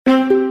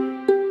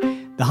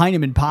The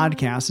Heinemann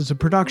Podcast is a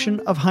production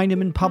of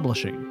Heinemann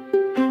Publishing.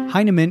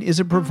 Heinemann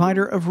is a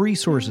provider of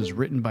resources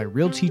written by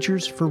real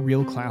teachers for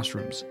real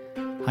classrooms.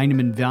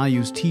 Heinemann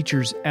values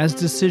teachers as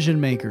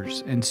decision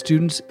makers and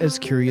students as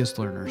curious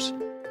learners.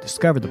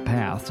 Discover the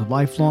path to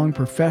lifelong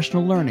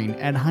professional learning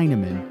at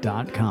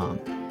Heinemann.com.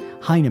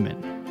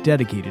 Heinemann,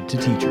 dedicated to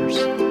teachers.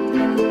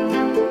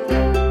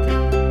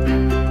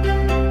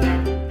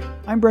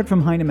 I'm Brett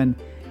from Heinemann.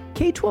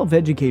 K-12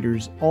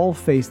 educators all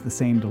face the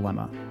same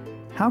dilemma.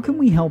 How can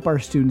we help our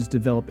students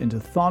develop into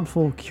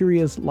thoughtful,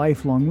 curious,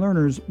 lifelong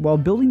learners while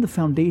building the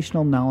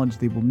foundational knowledge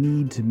they will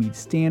need to meet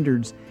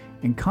standards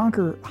and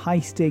conquer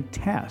high-stake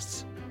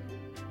tests?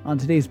 On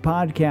today's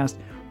podcast,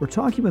 we're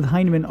talking with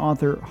Heinemann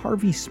author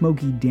Harvey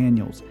Smokey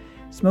Daniels.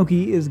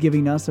 Smokey is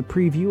giving us a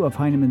preview of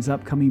Heinemann's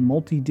upcoming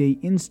multi-day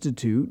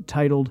institute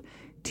titled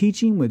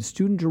Teaching with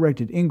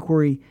Student-Directed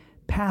Inquiry,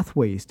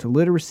 Pathways to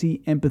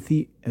Literacy,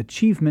 Empathy,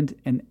 Achievement,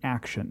 and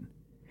Action.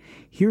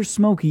 Here's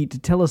Smokey to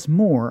tell us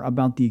more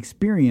about the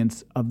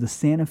experience of the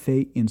Santa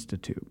Fe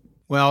Institute.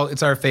 Well,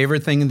 it's our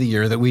favorite thing of the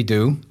year that we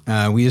do.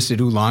 We used to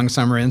do long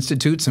summer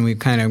institutes, and we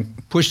kind of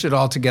pushed it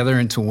all together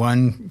into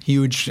one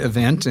huge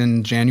event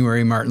in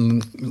January,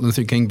 Martin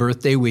Luther King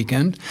birthday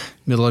weekend,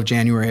 middle of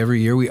January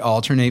every year. We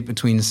alternate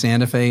between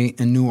Santa Fe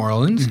and New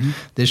Orleans.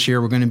 This year,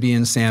 we're going to be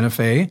in Santa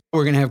Fe.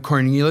 We're going to have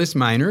Cornelius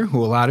Minor,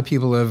 who a lot of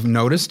people have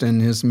noticed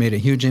and has made a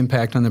huge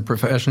impact on the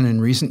profession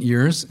in recent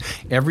years.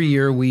 Every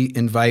year, we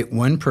invite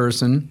one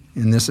person,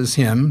 and this is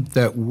him,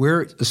 that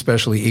we're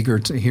especially eager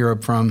to hear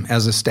from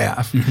as a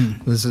staff.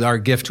 This is our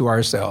gift to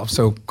ourselves.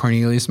 So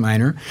Cornelius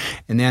Minor.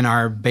 And then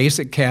our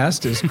basic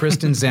cast is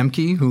Kristen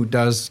Zemke, who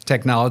does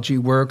technology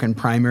work and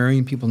primary,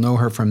 and people know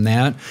her from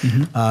that.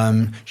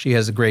 She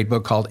has a great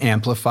book called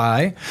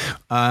Amplify.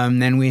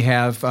 Then we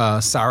have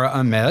Sarah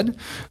Ahmed,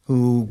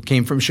 who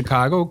came from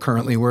Chicago,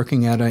 currently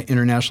working at an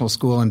international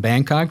school in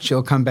Bangkok.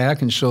 She'll come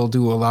back and she'll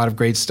do a lot of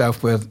great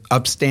stuff with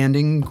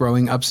upstanding,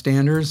 growing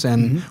upstanders,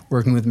 and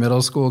working with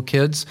middle school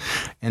kids.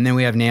 And then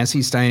we have Nancy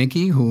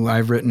Steinecke, who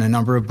I've written a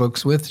number of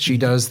books with. She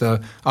does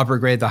the upper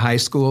grade, the high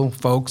school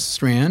folks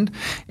strand.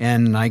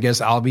 And I guess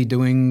I'll be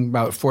doing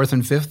about 4th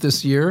and 5th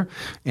this year.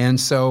 And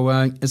so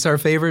it's our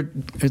favorite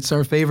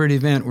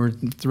event. We're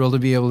thrilled to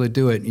be able to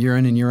do it year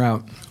in and year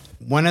out.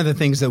 One of the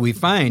things that we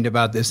find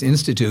about this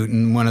institute,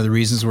 and one of the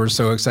reasons we're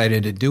so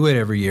excited to do it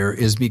every year,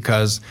 is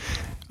because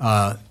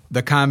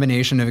the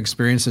combination of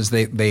experiences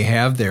they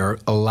have there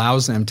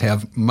allows them to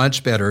have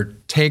much better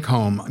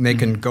take-home. They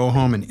can go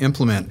home and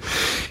implement.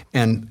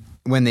 And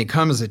when they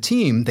come as a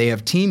team, they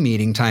have team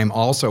meeting time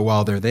also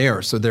while they're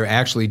there. So they're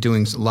actually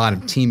doing a lot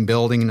of team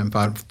building and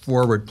about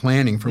forward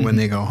planning for when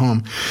they go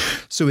home.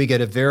 So we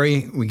get a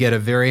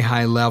very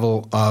high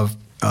level of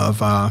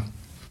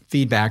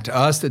feedback to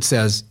us that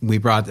says, we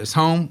brought this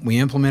home, we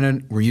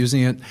implemented it, we're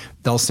using it.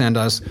 They'll send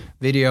us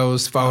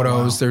videos,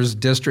 photos. There's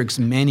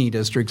many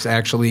districts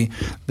actually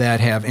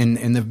that have,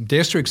 and the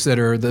districts that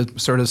are the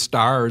sort of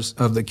stars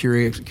of the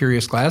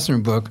Curious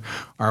Classroom book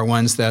are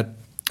ones that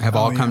have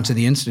all come to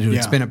the Institute.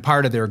 It's been a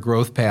part of their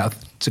growth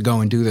path to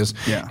go and do this.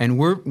 And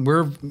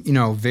we're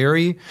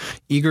very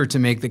eager to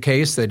make the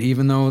case that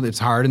even though it's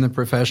hard in the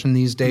profession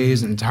these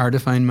days and it's hard to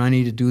find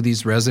money to do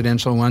these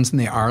residential ones, and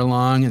they are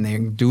long and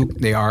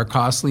they are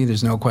costly,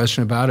 there's no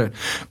question about it,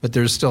 but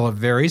there's still a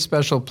very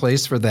special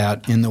place for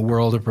that in the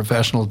world of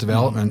professional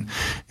development.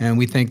 And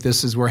we think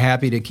we're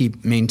happy to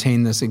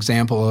maintain this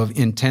example of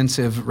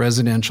intensive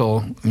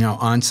residential,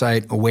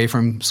 on-site, away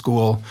from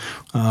school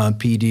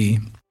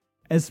PD.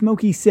 As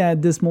Smokey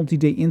said, this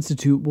multi-day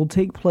institute will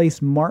take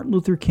place Martin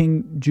Luther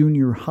King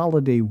Jr.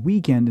 holiday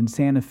weekend in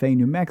Santa Fe,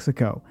 New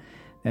Mexico.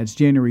 That's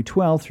January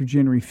 12th through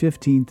January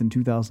 15th in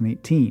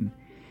 2018.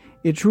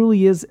 It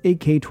truly is a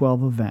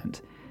K-12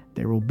 event.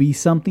 There will be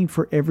something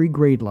for every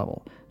grade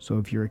level. So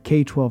if you're a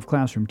K-12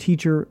 classroom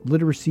teacher,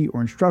 literacy or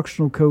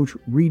instructional coach,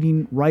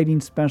 reading, writing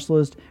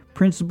specialist,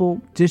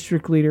 principal,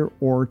 district leader,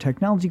 or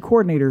technology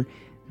coordinator,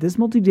 this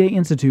multi-day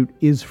institute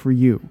is for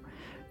you.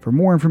 For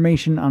more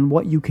information on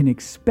what you can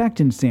expect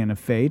in Santa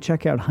Fe,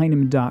 check out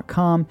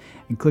Heinemann.com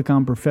and click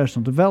on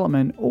Professional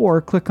Development,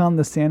 or click on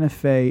the Santa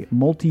Fe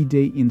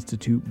Multi-Day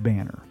Institute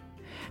banner.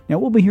 Now,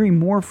 we'll be hearing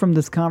more from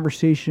this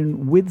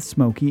conversation with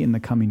Smokey in the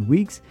coming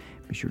weeks.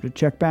 Be sure to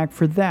check back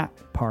for that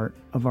part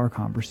of our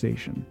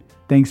conversation.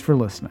 Thanks for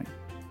listening.